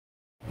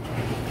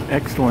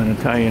excellent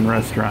Italian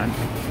restaurant.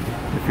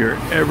 If you're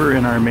ever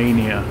in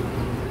Armenia,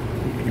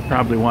 you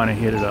probably want to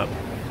hit it up.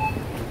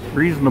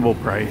 Reasonable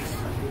price,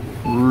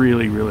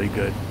 really, really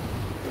good.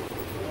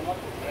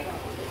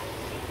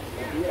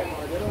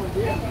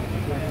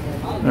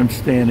 I'm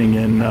standing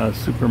in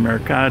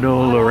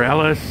Supermercado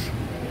Lorales,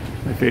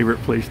 my favorite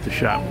place to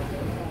shop.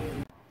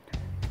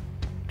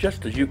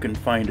 Just as you can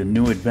find a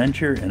new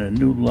adventure and a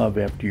new love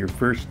after your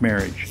first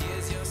marriage,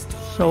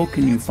 so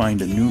can you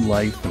find a new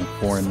life in a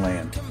foreign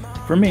land.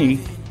 For me,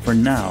 for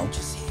now,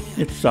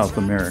 it's South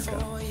America.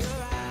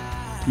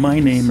 My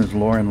name is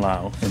Lauren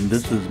Lau, and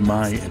this is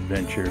my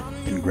adventure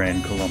in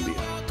Gran Colombia.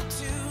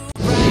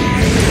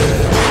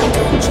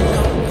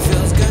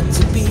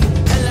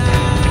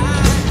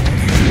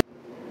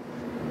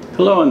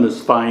 Hello on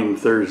this fine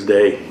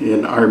Thursday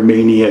in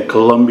Armenia,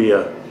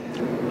 Colombia.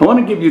 I want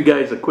to give you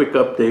guys a quick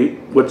update.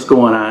 What's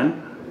going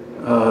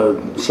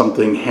on?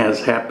 Something has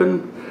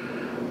happened.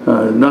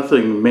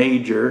 Nothing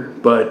major,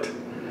 but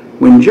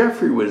when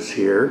Jeffrey was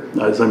here,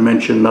 as I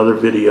mentioned in another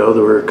video,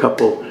 there were a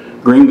couple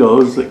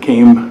gringos that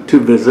came to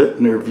visit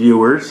and their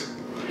viewers.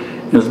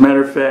 As a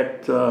matter of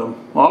fact, all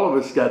of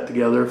us got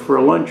together for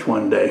a lunch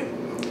one day.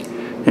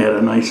 Had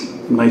a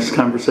nice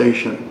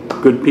conversation.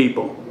 Good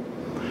people.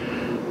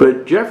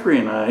 But Jeffrey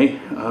and I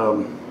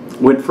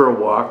went for a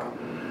walk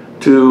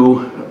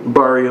to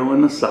Barrio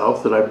in the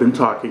south that I've been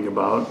talking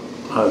about,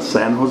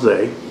 San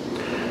Jose.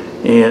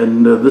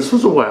 And this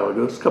was a while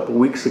ago, it's a couple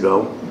weeks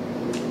ago.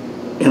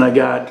 And I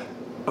got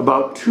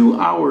about 2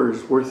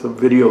 hours worth of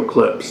video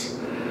clips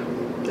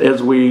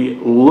as we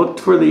looked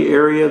for the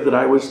area that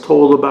I was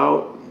told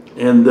about,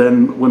 and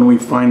then when we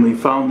finally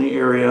found the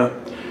area,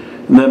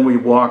 and then we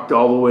walked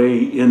all the way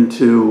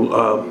into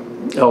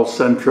El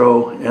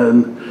Centro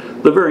and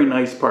the very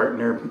nice part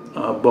near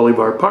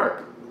Bolivar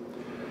Park.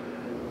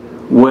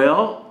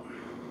 Well,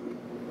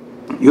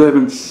 you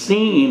haven't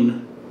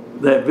seen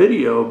that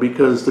video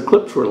because the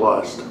clips were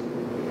lost.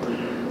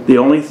 The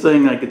only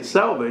thing I could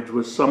salvage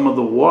was some of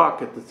the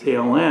walk at the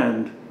tail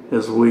end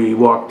as we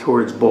walked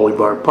towards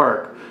Bolivar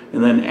Park.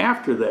 And then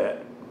after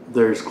that,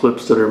 there's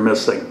clips that are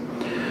missing.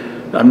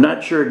 I'm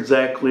not sure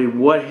exactly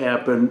what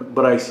happened,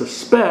 but I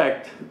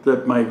suspect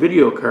that my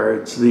video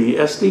cards, the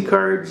SD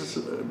cards,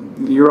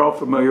 you're all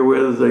familiar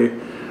with,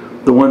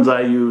 the ones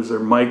I use are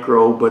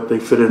micro, but they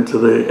fit into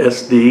the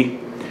SD.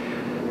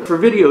 For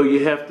video,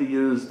 you have to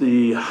use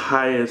the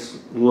highest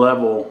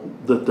level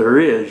that there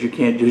is. You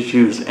can't just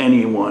use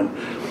any one.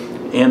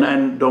 And I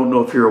don't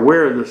know if you're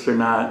aware of this or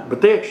not,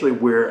 but they actually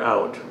wear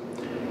out.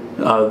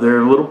 They're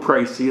a little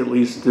pricey, at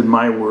least in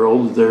my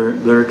world.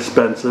 They're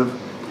expensive.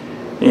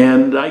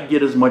 And I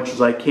get as much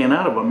as I can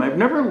out of them. I've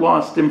never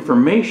lost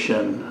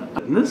information.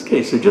 In this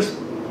case, they just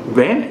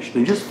vanished.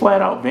 They just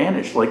flat out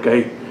vanished, like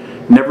I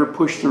never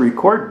pushed the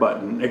record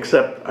button,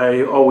 except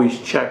I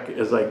always check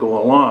as I go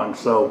along.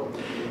 So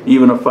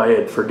even if I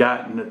had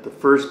forgotten at the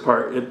first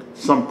part, at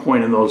some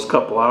point in those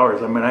couple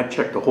hours, I mean, I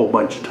checked a whole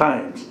bunch of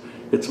times.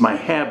 It's my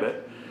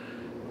habit,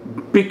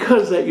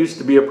 because that used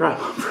to be a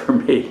problem for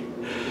me.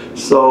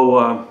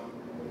 So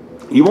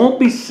you won't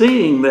be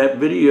seeing that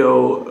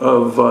video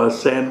of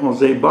San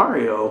Jose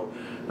Barrio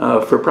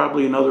for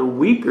probably another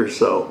week or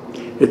so.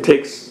 It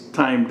takes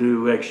time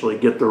to actually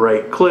get the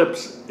right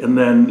clips, and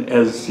then,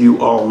 as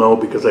you all know,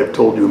 because I've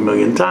told you a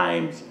million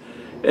times,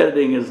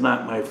 editing is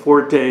not my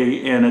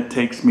forte and it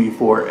takes me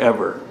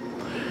forever.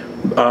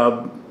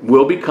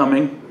 Will be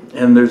coming,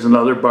 and there's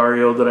another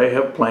barrio that I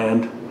have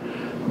planned,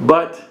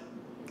 but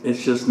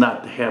it's just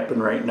not to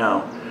happen right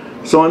now.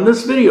 So in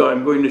this video,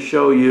 I'm going to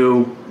show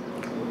you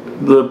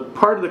the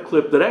part of the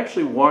clip that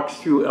actually walks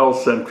through El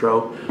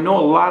Centro. I know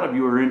a lot of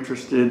you are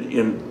interested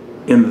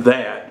in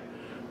that,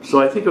 so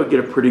I think I'll get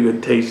a pretty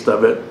good taste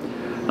of it.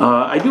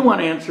 I do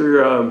want to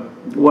answer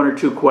one or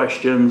two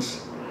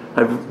questions.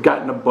 I've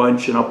gotten a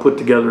bunch and I'll put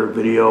together a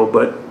video,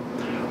 but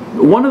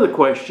one of the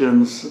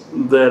questions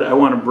that I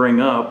want to bring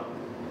up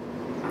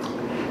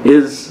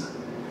is,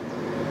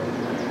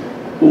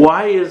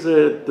 why is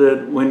it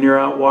that when you're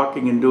out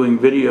walking and doing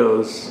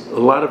videos, a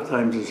lot of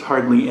times there's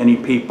hardly any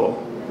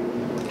people?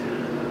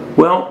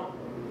 Well,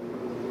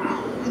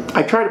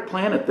 I try to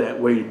plan it that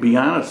way, to be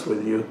honest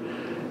with you.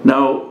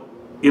 Now,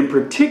 in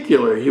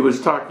particular, he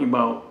was talking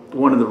about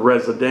one of the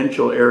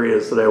residential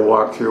areas that I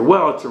walk through.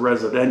 Well, it's a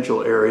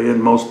residential area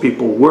and most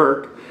people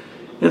work.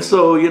 And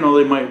so, you know,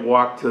 they might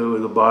walk to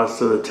the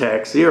bus or the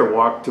taxi or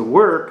walk to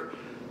work,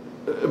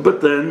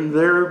 but then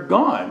they're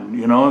gone,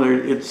 you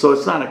know. So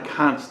it's not a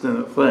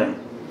constant thing.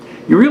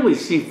 You really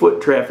see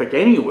foot traffic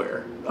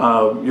anywhere.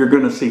 You're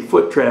going to see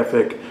foot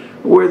traffic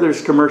where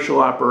there's commercial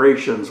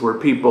operations, where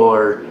people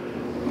are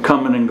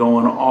coming and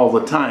going all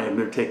the time.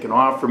 They're taking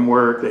off from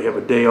work, they have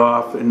a day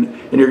off, and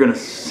you're going to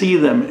see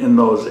them in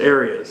those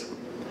areas.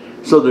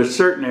 So there's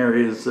certain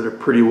areas that are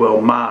pretty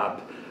well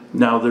mobbed.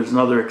 Now there's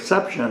another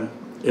exception,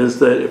 is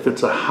that if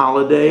it's a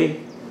holiday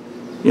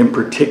in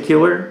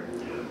particular,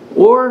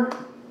 or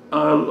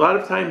a lot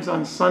of times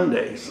on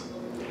Sundays,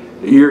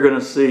 you're going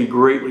to see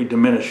greatly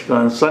diminished.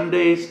 On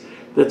Sundays,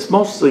 that's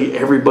mostly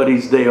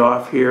everybody's day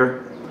off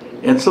here,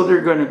 And so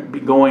they're going to be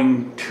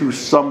going to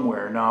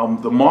somewhere. Now,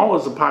 the mall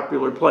is a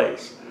popular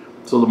place,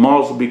 so the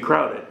malls will be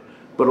crowded.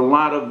 But a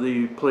lot of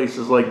the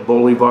places like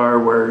Bolivar,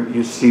 where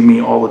you see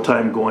me all the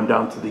time going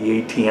down to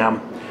the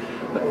ATM,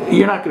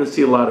 you're not going to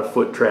see a lot of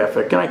foot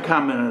traffic. And I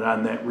commented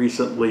on that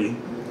recently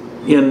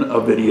in a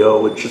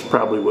video, which is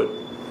probably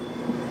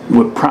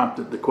what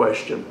prompted the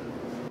question.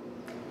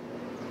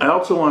 I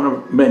also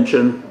want to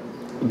mention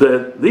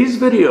that these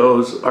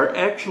videos are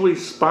actually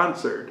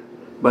sponsored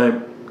by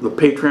the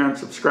Patreon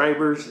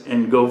subscribers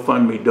and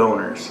GoFundMe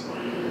donors.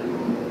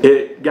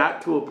 It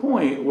got to a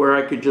point where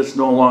I could just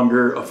no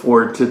longer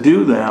afford to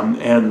do them,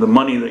 and the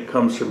money that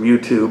comes from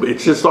YouTube,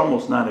 it's just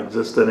almost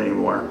non-existent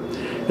anymore.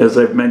 As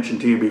I've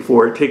mentioned to you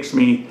before, it takes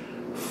me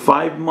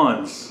 5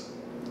 months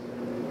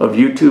of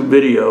YouTube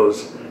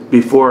videos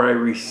before I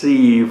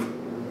receive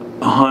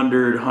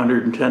 $100,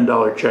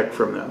 $110 check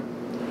from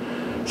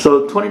them.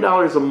 So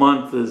 $20 a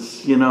month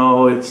is, you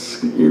know,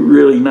 it's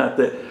really not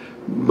that,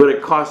 but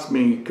it costs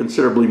me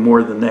considerably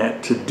more than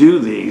that to do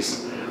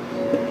these.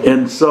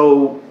 And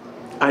so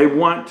I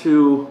want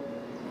to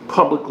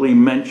publicly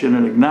mention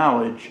and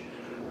acknowledge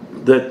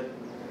that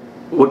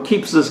what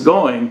keeps this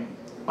going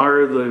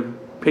are the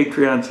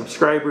Patreon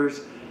subscribers,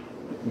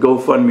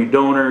 GoFundMe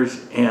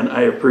donors, and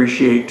I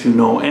appreciate to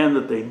no end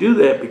that they do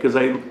that, because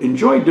I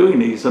enjoy doing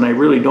these and I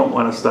really don't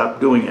want to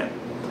stop doing it.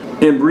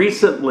 And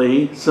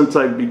recently, since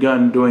I've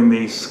begun doing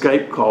these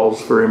Skype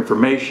calls for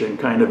information,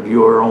 kind of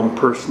your own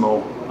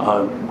personal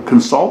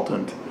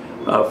consultant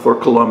for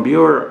Colombia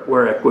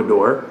or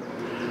Ecuador,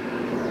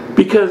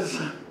 because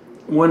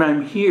when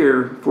I'm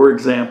here, for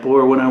example,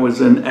 or when I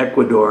was in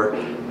Ecuador,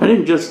 I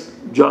didn't just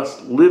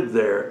live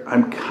there.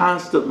 I'm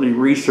constantly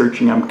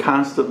researching, I'm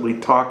constantly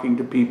talking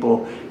to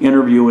people,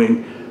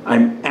 interviewing,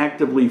 I'm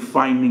actively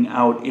finding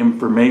out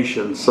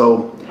information.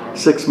 So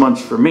 6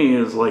 months for me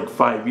is like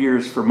 5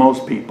 years for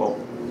most people.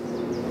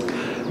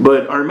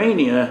 But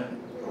Armenia,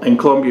 and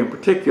Colombia in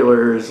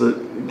particular, is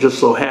it just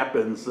so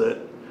happens that,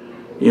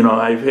 you know,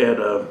 I've had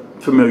a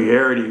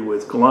familiarity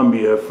with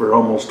Colombia for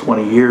almost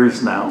 20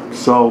 years now.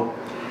 So,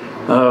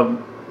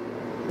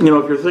 you know,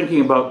 if you're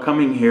thinking about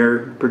coming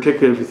here,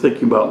 particularly if you're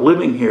thinking about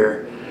living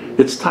here,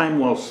 it's time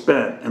well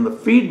spent. And the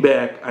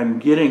feedback I'm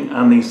getting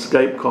on these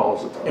Skype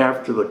calls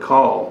after the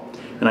call,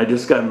 and I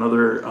just got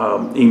another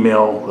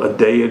email a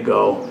day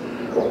ago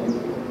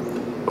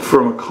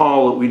from a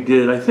call that we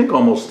did, I think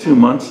almost 2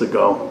 months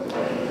ago,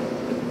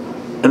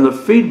 and the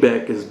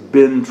feedback has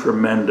been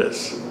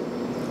tremendous.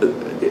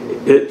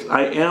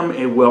 I am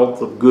a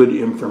wealth of good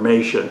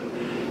information,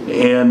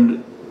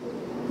 and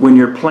when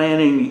you're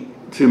planning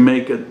to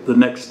make it the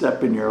next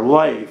step in your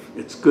life,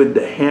 it's good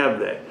to have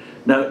that.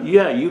 Now,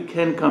 yeah, you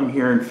can come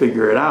here and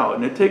figure it out,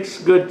 and it takes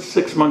a good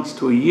 6 months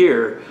to a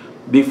year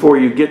before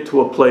you get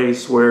to a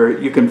place where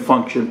you can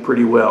function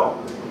pretty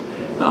well.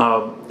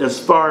 As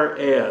far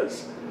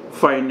as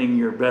finding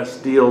your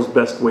best deals,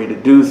 best way to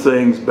do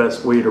things,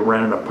 best way to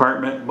rent an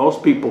apartment,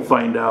 most people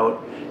find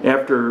out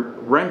after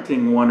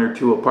renting 1 or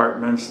 2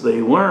 apartments,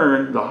 they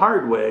learn the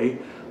hard way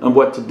on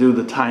what to do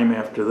the time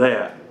after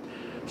that.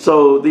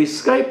 So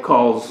these Skype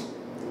calls,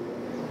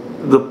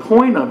 the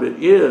point of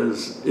it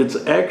is, it's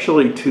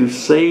actually to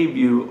save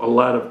you a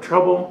lot of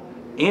trouble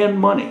and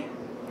money.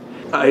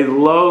 I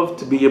love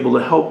to be able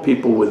to help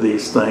people with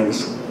these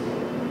things,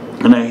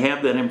 and I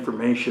have that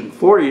information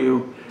for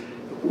you.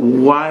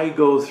 Why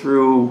go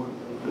through,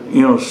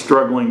 you know,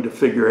 struggling to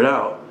figure it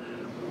out?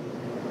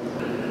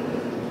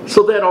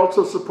 So that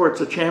also supports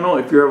the channel.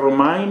 If you're of a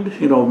mind,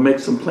 you know, make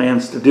some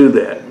plans to do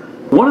that.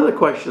 One of the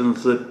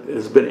questions that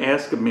has been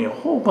asked of me a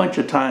whole bunch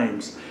of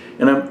times,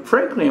 and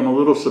frankly I'm a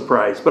little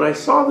surprised, but I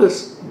saw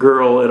this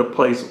girl at a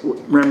place,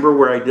 remember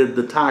where I did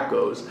the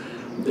tacos?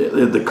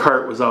 The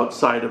cart was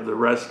outside of the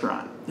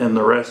restaurant, and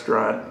the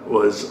restaurant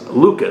was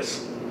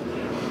Lucas.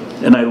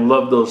 And I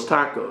love those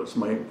tacos,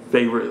 my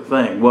favorite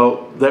thing.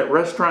 Well, that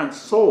restaurant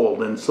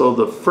sold, and so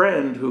the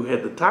friend who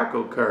had the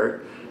taco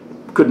cart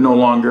could no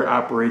longer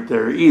operate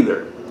there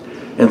either.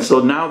 And so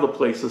now the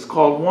place is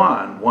called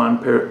Juan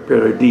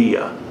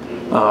Peradilla.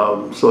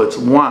 So it's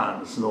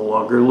Juan, it's no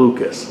longer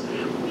Lucas.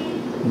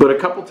 But a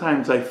couple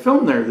times I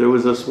filmed there, there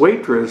was this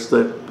waitress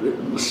that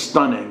was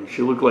stunning.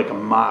 She looked like a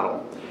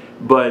model.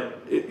 But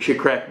she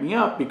cracked me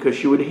up because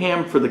she would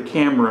ham for the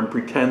camera and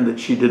pretend that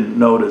she didn't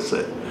notice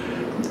it.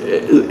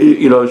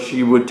 You know,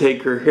 she would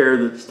take her hair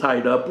that's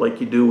tied up like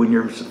you do when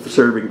you're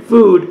serving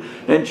food,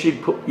 and she'd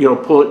you know,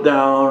 pull it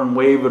down and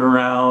wave it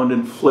around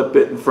and flip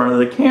it in front of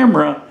the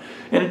camera,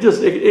 and it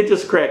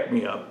just cracked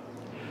me up.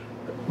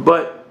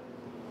 But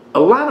a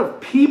lot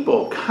of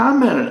people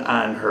commented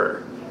on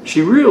her.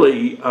 She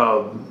really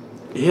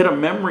hit a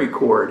memory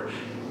chord.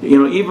 You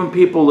know, even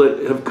people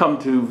that have come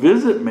to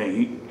visit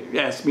me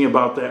ask me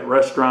about that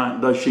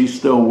restaurant. Does she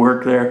still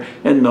work there?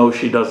 And no,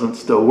 she doesn't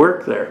still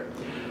work there.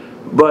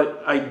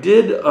 But I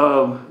did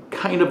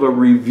kind of a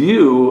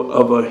review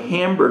of a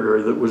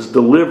hamburger that was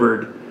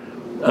delivered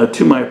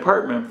to my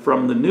apartment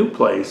from the new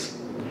place,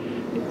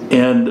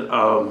 and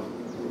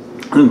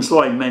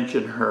so I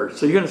mentioned her.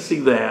 So you're going to see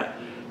that,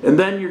 and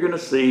then you're going to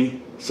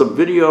see some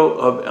video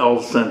of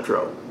El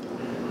Centro.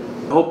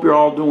 Hope you're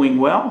all doing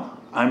well.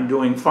 I'm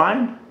doing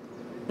fine.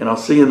 And I'll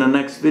see you in the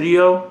next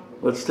video.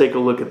 Let's take a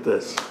look at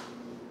this.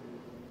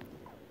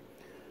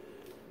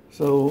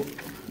 So,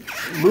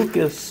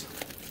 Lucas,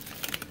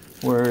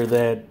 where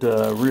that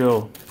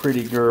real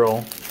pretty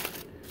girl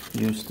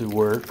used to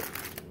work,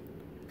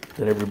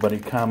 that everybody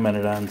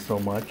commented on so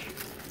much,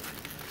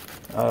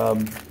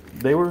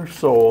 they were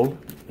sold.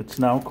 It's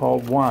now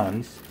called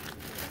Juan's,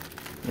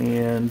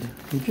 and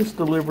he just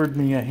delivered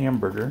me a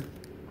hamburger.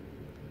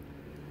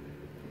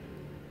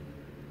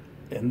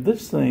 And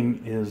this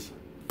thing is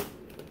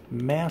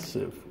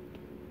massive.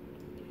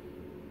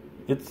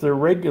 It's their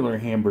regular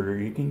hamburger.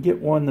 You can get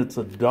one that's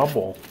a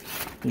double.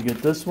 You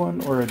get this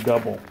one or a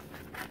double.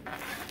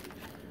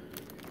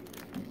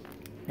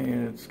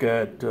 And it's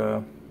got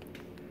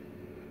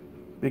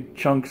big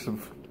chunks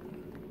of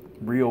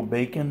real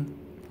bacon.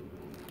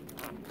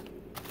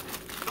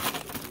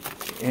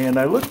 And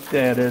I looked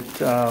at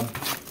it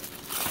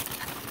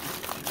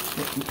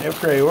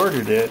after I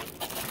ordered it,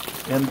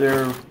 and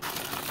their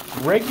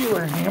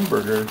regular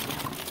hamburger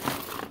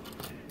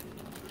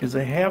is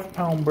a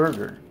half-pound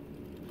burger.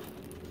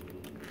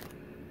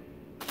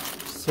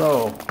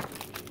 So,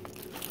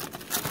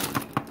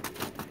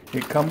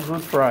 it comes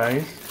with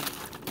fries,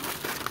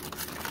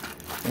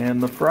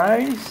 and the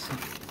fries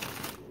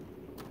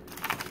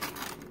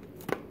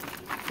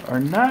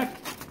are not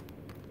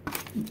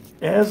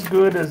as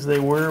good as they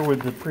were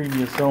with the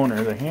previous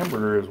owner. The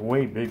hamburger is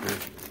way bigger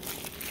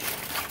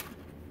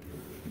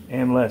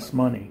and less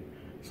money.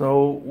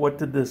 So what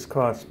did this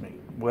cost me?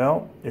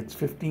 Well, it's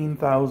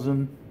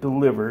 $15,000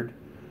 delivered,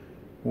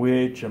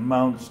 which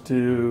amounts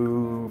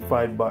to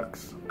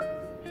 $5.